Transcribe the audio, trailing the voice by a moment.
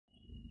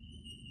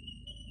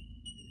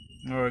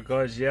Alright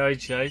guys, Yowie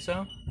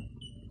Chaser.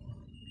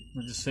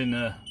 I've just seen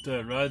a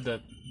dirt road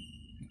that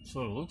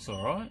sort of looks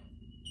alright.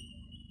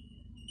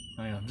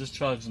 Anyway, I'm just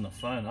charging the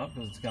phone up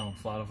because it's going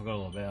flat. I forgot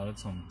all about it.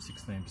 It's on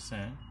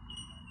 16%.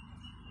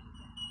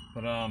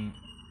 But as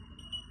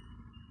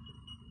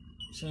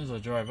soon as I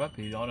drove up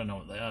here, I don't know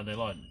what they are. They're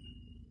like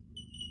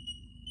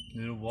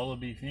little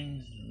wallaby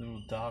things,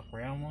 little dark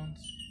brown ones.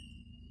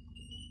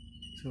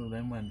 Two of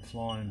them went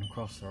flying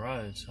across the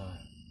road, so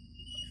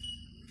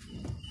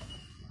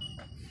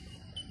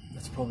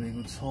that's probably a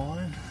good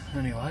sign.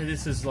 Anyway,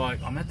 this is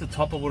like, I'm at the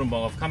top of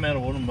Woodenbong. I've come out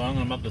of Woodenbong and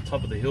I'm up the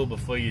top of the hill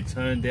before you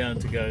turn down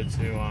to go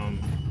to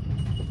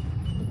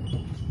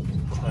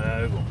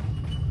Clover.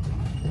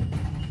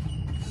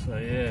 So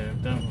yeah,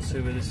 we'll see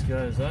where this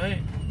goes, eh?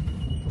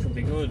 Could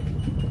be good.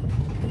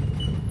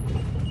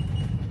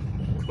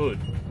 Could.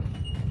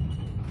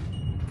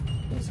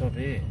 What's up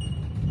here?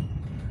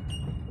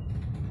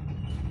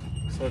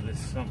 Looks like there's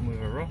something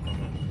with a rock on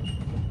it.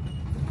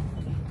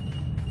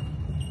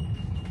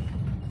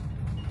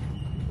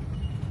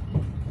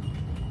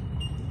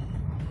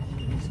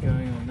 What's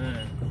going on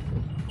there?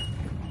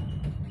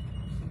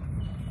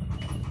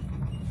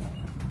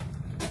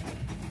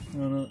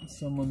 Oh no,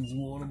 someone's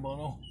water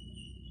bottle.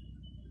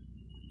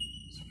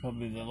 It's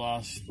probably the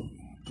last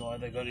guy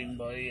that got in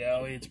by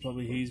Yowie. It's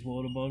probably his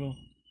water bottle.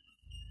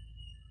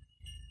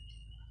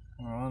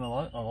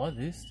 Alright, I like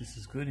this. This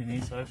is good in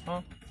here so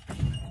far.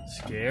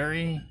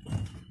 Scary.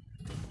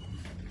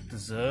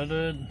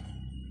 Deserted.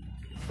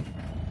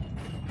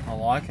 I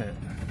like it.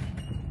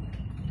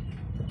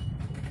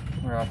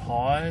 We're up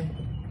high.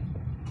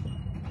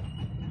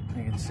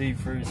 You can see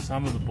through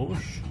some of the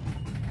bush.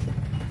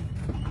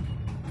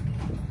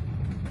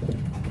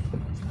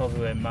 It's probably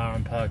where Ma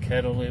and Pa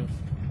cattle live.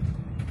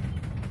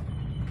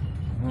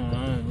 I don't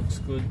know, it looks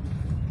good.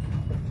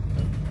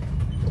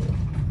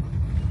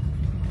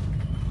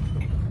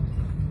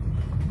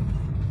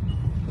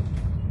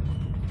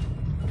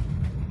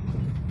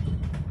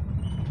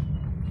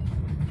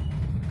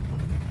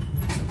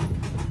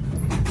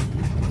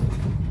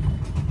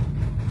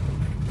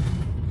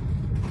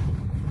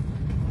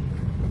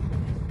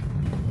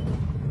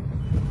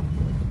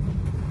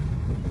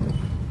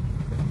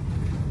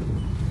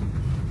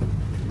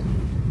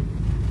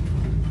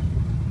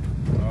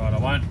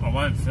 I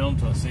won't film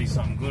till I see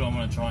something good. I'm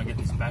going to try and get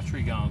this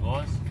battery going,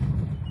 guys.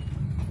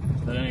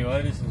 But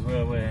anyway, this is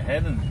where we're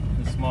heading.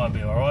 This might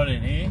be alright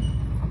in here.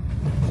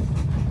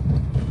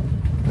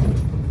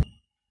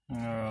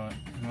 Alright,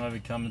 might be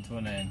coming to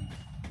an end.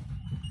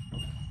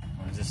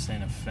 I've just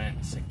seen a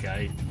fence, a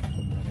gate.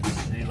 I can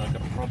see like a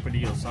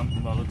property or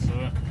something by the looks of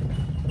it.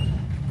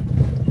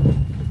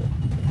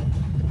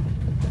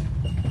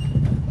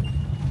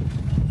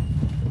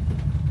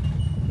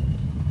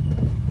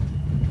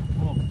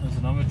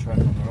 Another track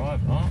on the right,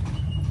 huh?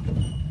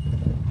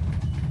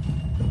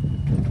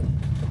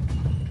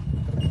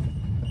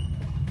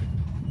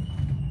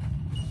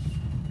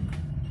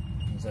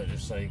 Is that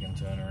just so you can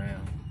turn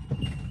around?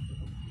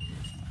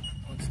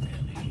 What's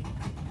down here?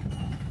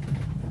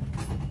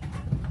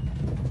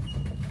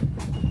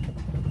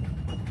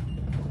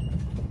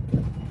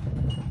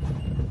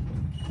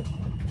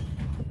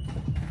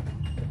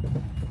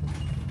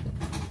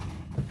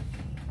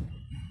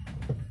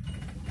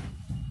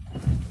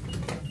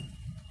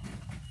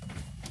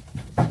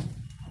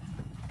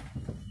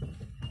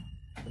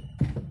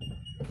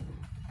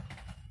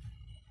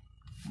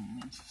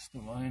 Just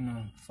away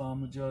in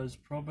Farmer Joe's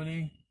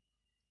property.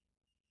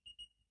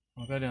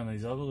 I'll go down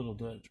these other little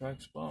dirt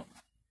track spot.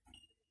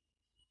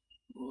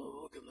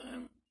 Whoa, look at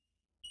them.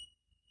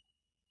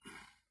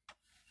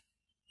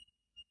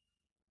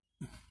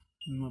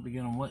 You might be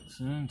getting wet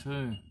soon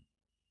too.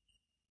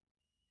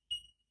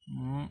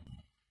 Alright.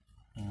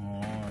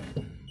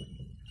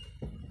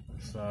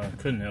 So I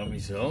couldn't help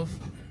myself.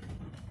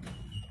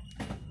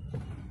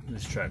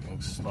 This track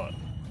looks like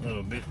a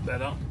little bit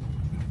better.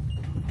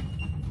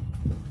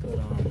 But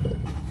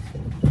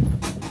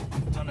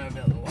don't know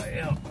about the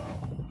way out.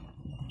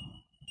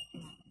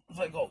 If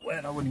I got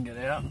wet, I wouldn't get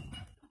out.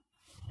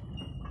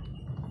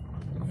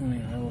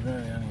 Anyway, we'll go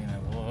down here and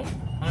have a look.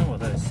 I don't know what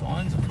those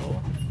signs are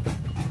for.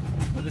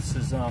 But this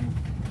is I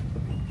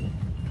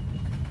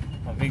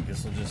think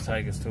this will just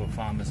take us to a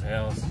farmer's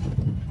house.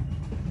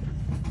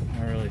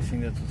 I really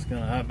think that's what's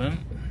going to happen.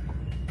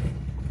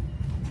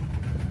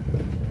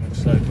 It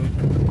looks so good.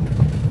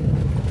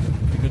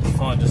 Good to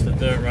find just a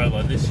dirt road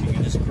like this. You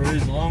can just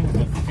cruise along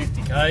for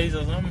 50 k's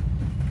or something.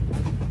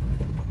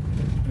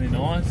 Be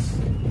nice.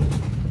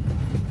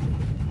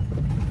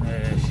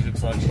 Yeah, she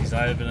looks like she's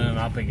opening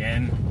up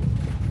again.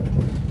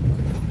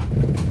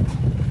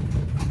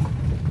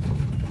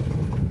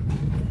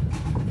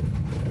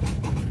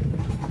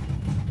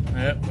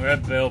 Yep, we're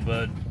at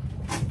Bellbird.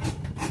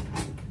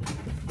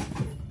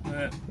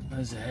 Yep,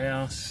 there's a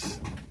house.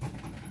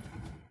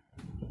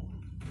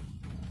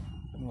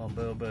 Well,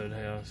 Bellbird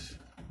house.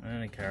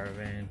 And a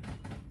caravan.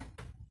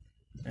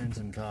 And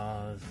some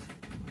cars.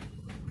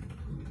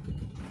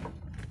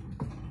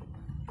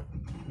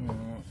 I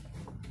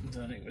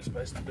don't think we're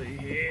supposed to be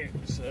here,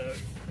 so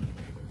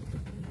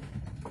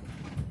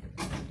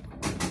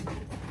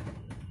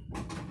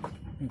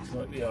Looks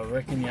like the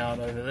wrecking yard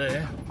over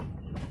there.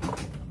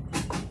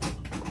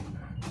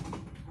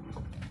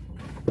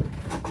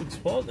 Good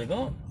spot they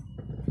got.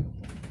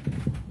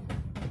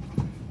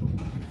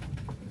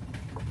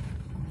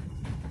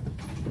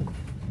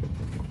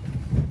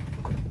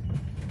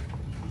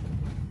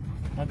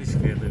 I'd be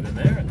scared living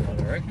there at night,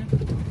 I reckon.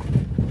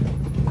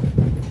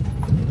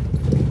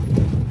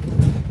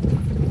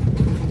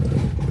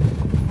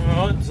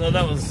 Alright, so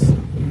that was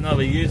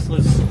another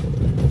useless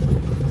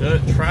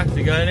dirt track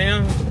to go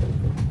down.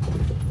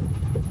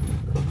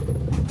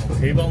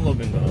 Keep on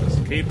looking, guys.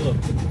 Keep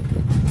looking.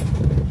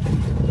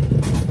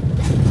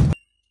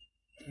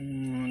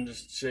 I'm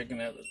just checking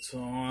out the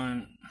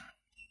time.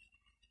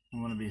 I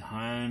want to be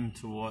home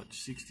to watch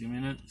 60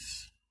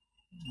 Minutes.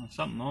 There's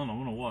something on I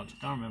want to watch. I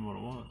can't remember what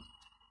it was.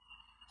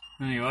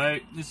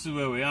 Anyway, this is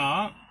where we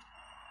are.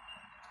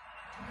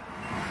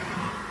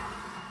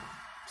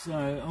 So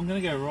I'm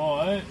going to go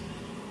right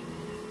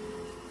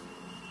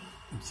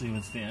and see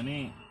what's down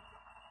here.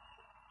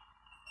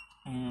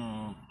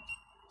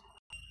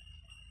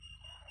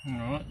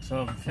 Alright,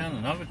 so I've found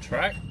another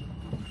track.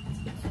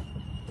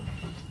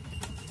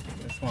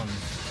 This one's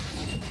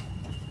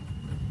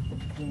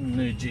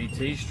new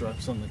GT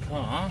stripes on the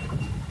car.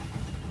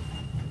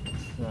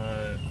 So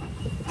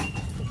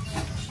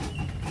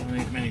I don't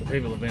think many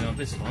people have been on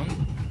this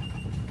one.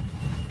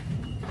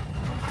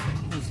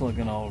 Looks like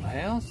an old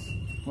house.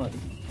 Like,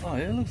 oh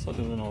yeah, looks like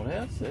there's an old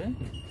house there.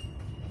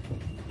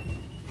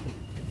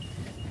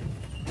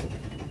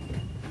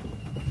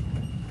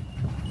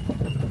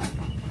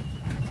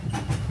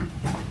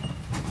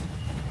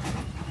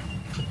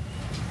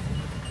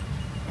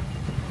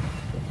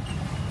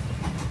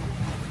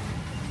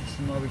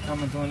 Might be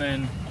coming to an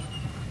end.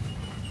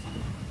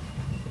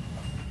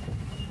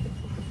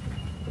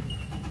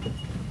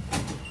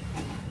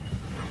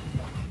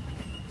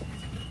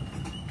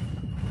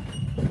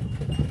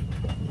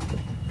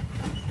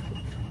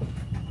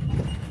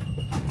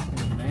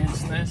 There's an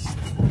ant's nest.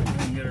 We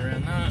can get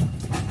around that.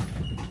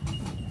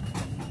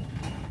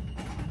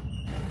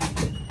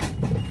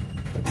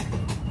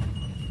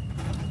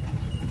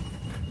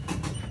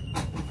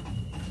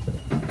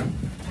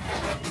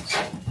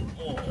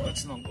 Oh,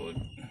 that's not good.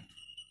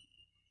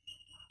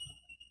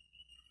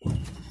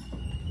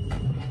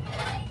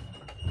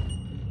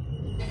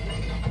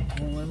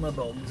 My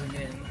bulbs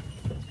again.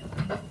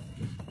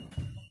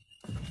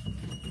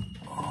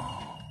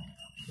 Oh.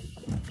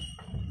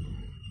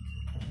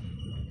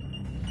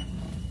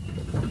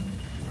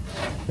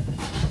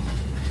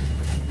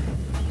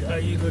 Go,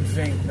 you good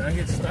thing. Don't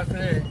get stuck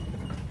there.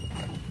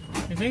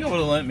 You think I would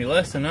have learnt me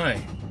lesson,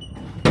 eh?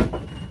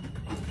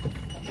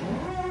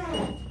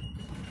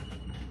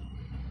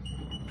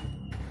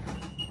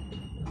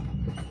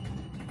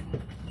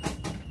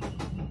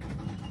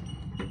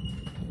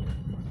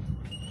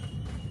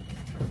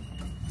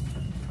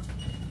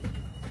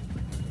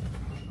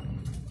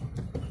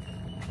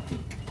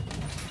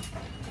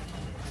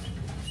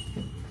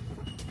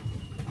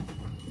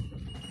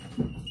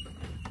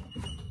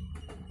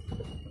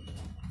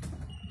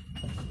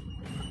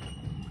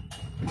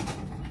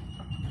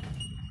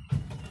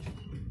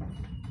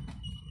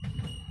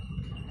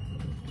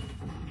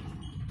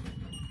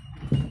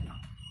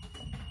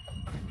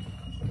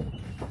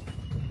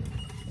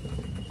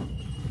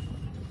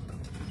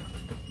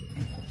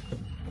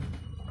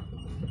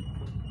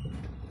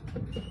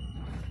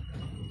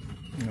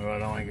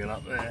 Alright, I want to get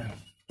up there.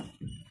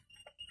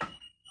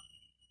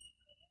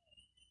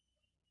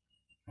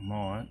 I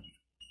might.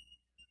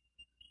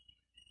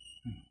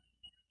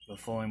 If I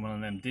fall in one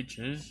of them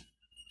ditches,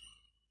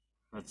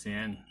 that's the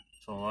end.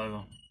 It's all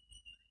over.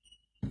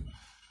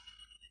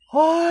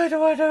 Why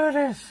do I do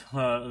this?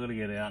 Alright, I've got to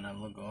get out and have a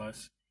look,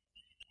 guys.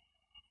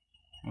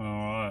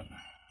 Alright.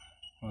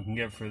 I can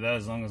get through that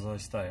as long as I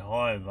stay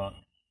high, but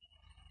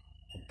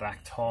the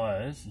back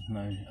tyres,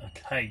 are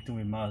caked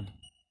with mud.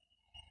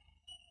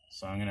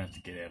 So I'm going to have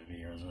to get out of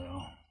here as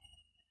well.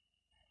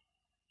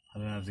 I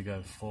don't have to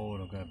go forward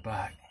or go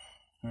back.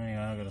 Anyway,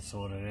 I've got to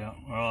sort it out.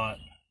 Alright.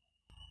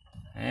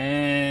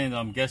 And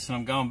I'm guessing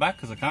I'm going back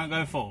because I can't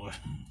go forward.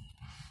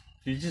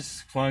 You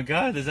just won't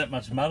go. There's that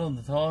much mud on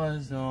the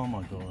tyres. Oh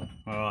my god.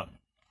 Alright.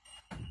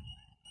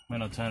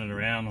 When I turn it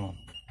around, I'll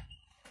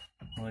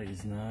let you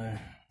know.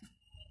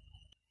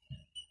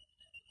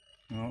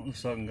 Oh,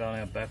 looks like I'm going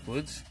out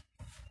backwards.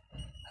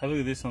 Have a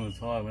look at this on the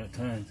tyre when it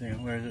turns. Hang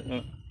on, where is it?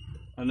 Oh.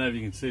 I don't know if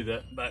you can see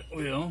that back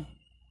wheel.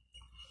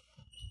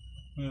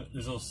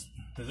 There's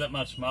that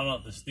much mud on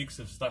it, the sticks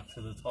have stuck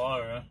to the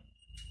tyre,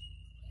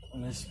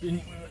 and they're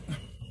spinning with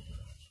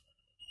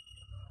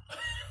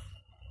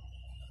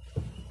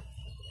it.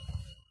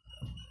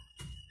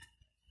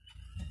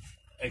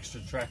 Extra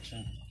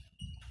traction.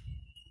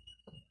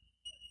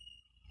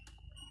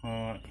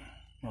 Alright.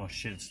 Oh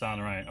shit, it's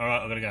starting to rain.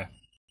 Alright, I've got to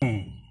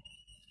go.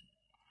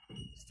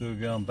 Still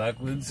going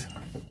backwards.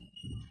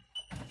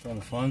 Trying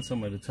to find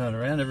somewhere to turn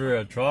around. Everywhere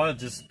I try, it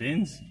just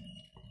spins.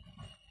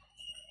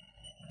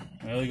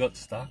 I really got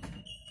stuck.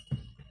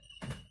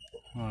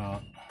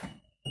 Alright.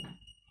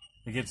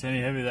 If it gets any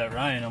heavier that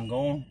rain, I'm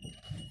gone.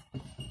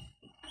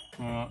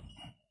 Alright.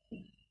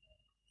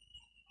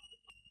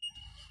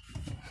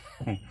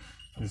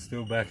 We're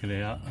still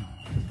backing out.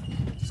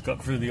 Just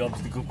got through the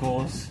obstacle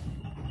course.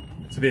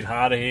 It's a bit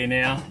harder here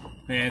now.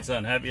 The ants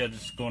aren't happy. I've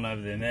just gone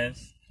over their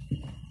nest.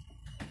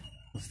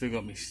 I've still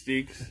got my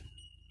sticks.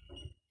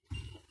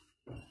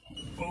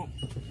 Oh.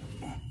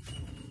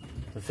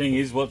 The thing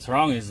is, what's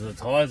wrong is the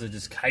tyres are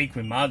just caked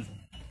with mud.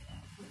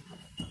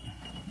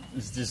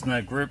 There's just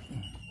no grip.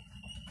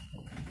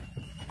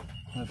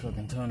 Hopefully I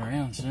can turn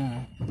around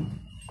soon.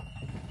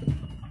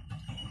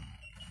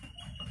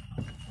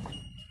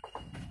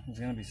 There's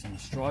going to be some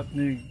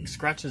new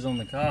scratches on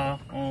the car.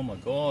 Oh my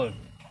god.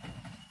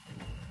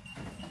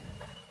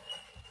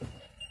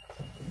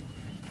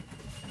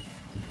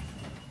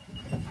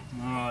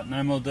 Alright,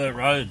 no more dirt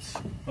roads.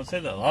 I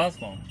said that last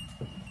one.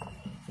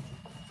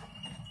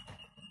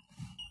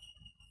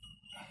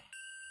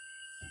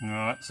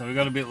 Alright, so we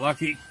got a bit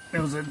lucky.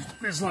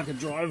 There's like a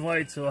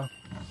driveway to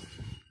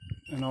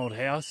an old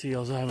house here. I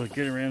was able to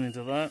get around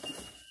into that.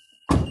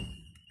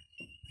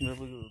 Have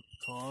a look at the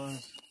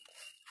tyres.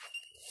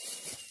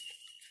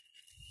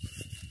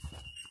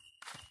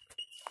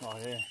 Oh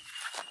yeah,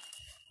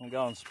 I'm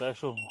going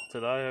special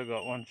today. I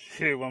got one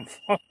shoe, one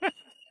foot.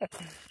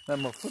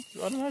 And my foot,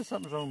 I don't know,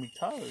 something's wrong with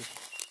my toes.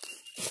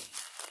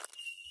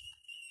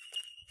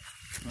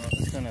 Right,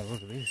 let's go and have a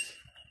look at this.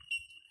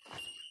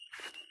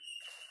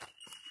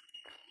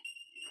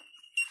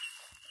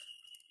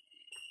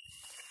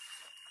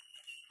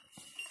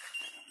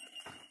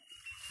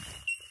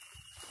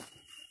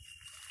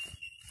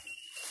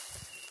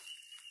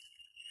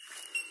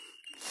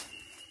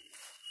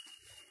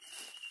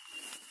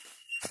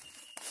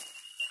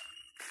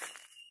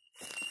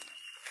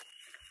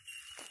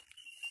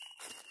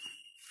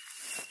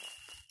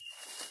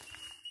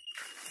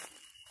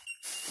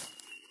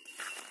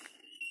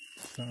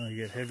 Starting to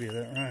get heavier,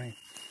 that rain.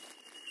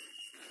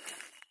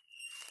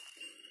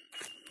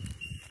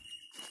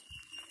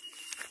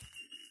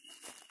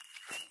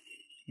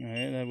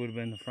 Yeah, that would have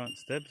been the front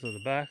steps or the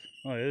back.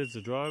 Oh yeah, there's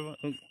the driver.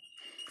 Look,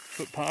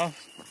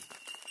 footpath.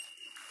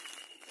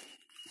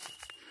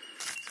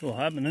 It's all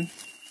happening.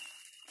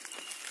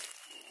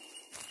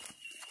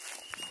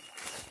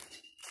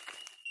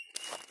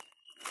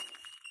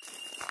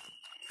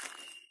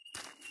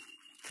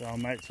 So our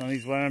mate's on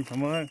his way home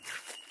from work.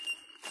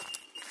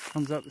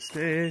 Comes up the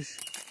stairs.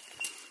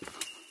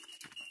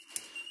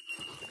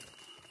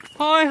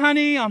 Hi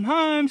honey, I'm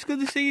home. It's good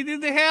to see you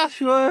did the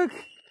housework.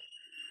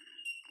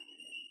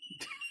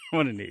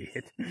 What an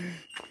idiot.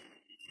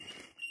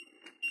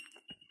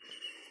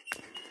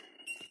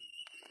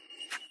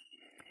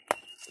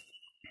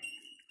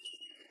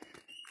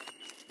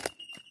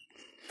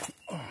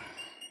 I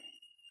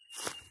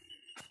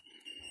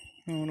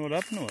wonder what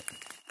happened to it.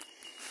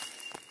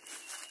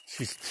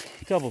 She's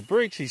double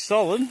brick, she's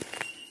solid.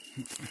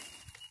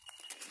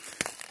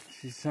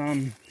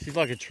 She's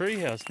like a tree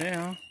house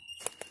now.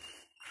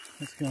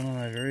 What's going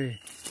on over here?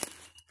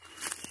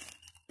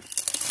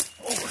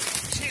 Oh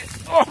shit!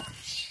 Oh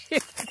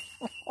shit!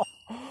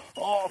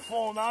 Oh, I've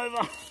fallen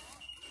over.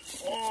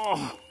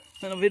 Oh,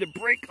 and I've hit a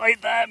brick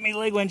like that. My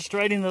leg went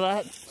straight into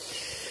that.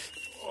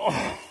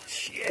 Oh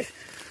shit!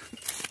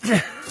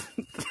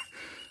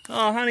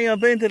 Oh honey, I've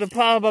been to the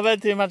pub. I've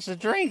had too much to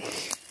drink.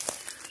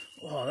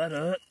 Oh, that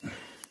hurt.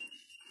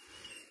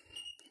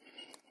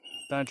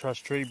 Don't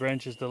trust tree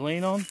branches to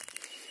lean on,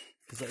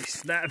 because they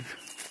snap.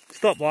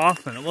 Stop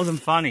laughing, it wasn't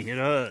funny, it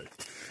hurt.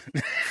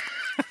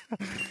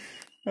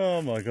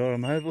 Oh my god,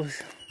 I'm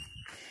hopeless.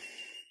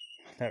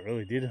 That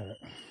really did hurt.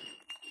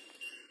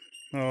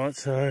 Alright,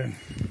 so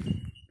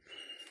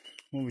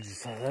what would you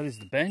say that is?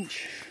 The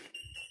bench?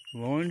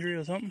 Laundry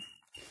or something?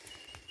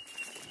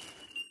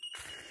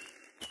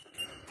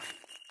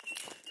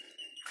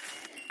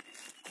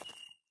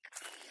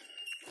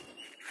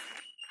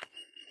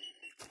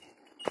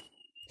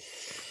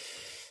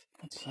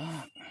 What's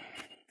that?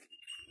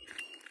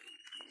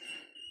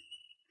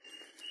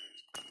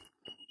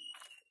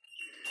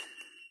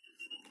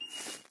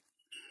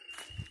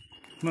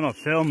 When I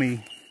fell, my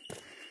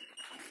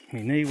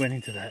knee went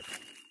into that,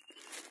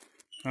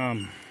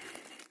 the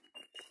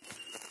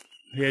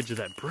edge of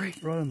that brick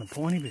right on the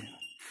pointy bit.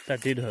 That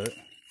did hurt.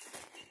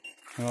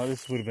 Oh,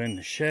 this would have been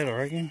the shed, I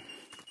reckon.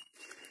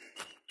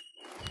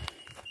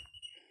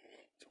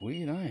 It's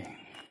weird, eh?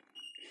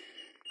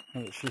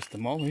 Well, it's just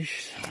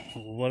demolished,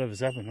 or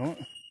whatever's happened,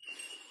 right?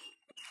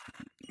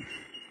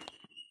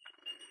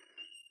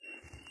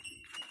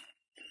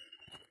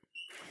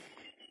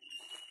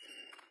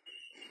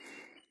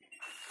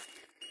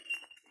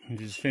 You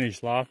just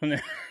finished laughing.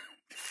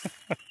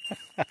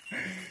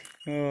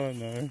 Oh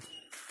no.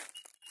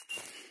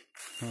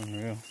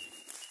 Unreal.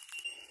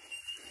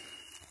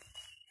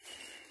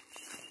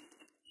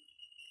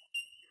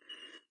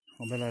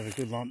 I bet I have a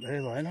good lump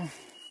there later.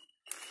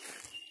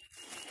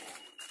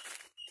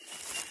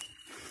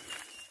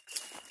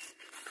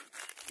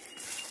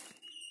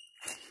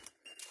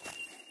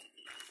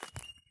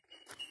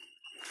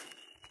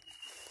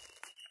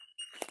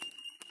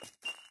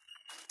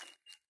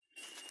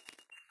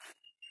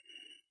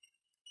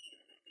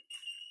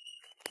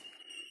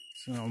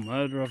 It's an old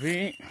motor up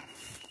here.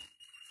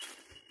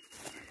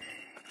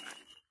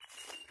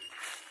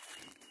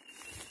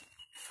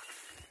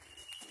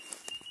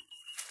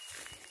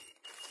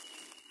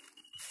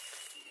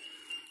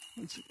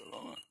 What's it got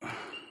on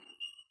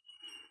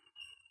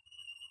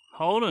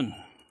it?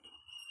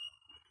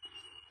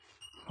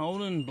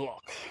 Holden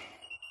block.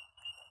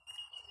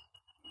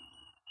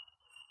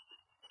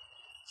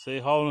 See,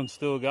 Holden's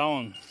still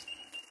going.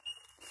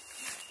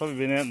 Probably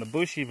been out in the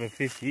bush here for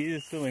 50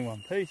 years, still in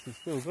one piece, it's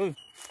still good.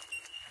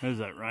 There's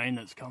that rain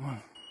that's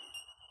coming.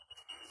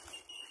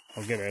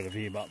 I'll get out of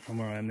here, but from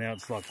where I am now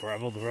it's like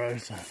gravel, the road,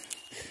 so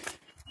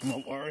I'm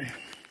not worried.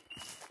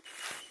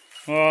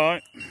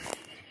 Alright.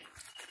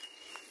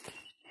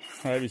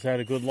 Hope he's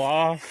had a good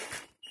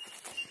laugh.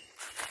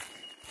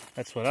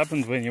 That's what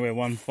happens when you wear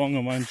one thong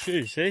and one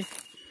shoe, see?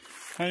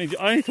 I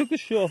only took the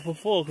shoe off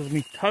before because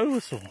my toe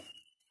was sore.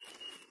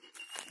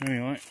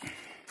 Anyway,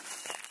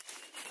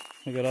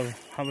 we've got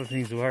other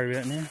things to worry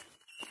about now.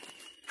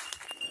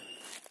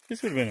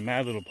 This would have been a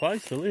mad little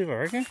place to live, I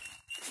reckon.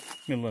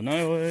 Middle of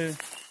nowhere,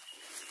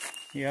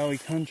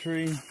 Yowie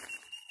country.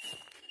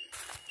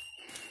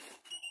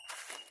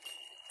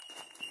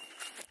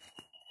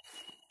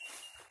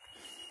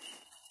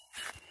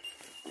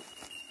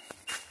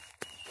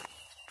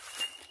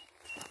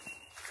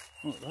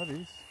 What that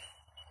is?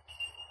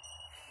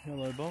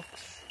 Yellow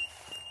box.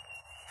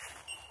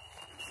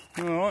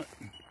 Alright.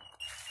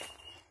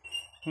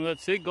 Well,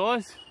 that's it,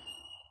 guys.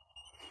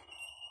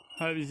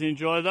 Hope you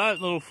enjoyed that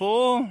little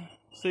fall.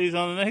 See you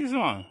on the next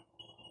one.